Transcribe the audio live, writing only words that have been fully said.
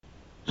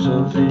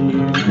Something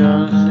you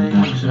gotta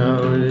think is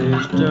how it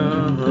is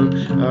done.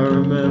 I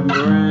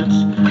remember it's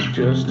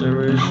just a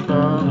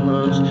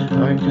response.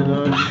 I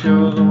cannot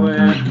show the way,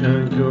 I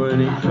can't go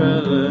any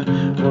further.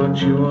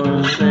 What you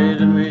wanna say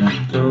to me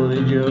is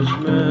only just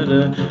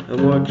murder.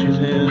 And what you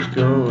think is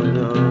going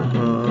on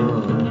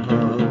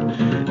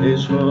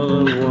is for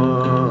the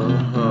one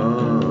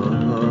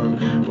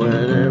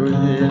when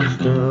everything's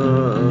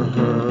done.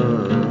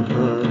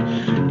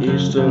 You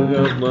still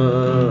got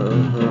love.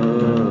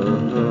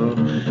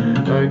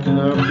 I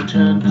cannot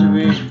pretend to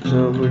be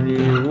someone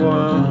you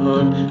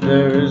want.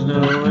 There is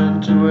no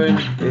end to it,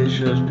 it's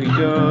just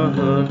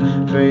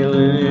begun.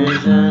 Failing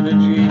is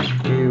energy,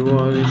 you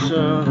wanted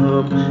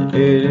some.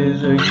 It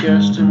is a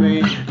guess to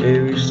me if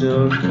you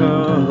still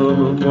come.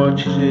 And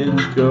what you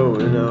think's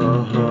going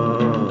on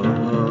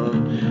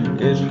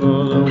is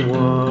for the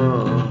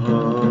one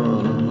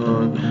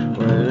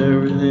when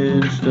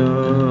everything's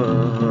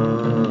done.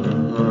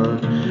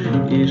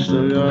 You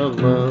still got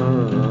love.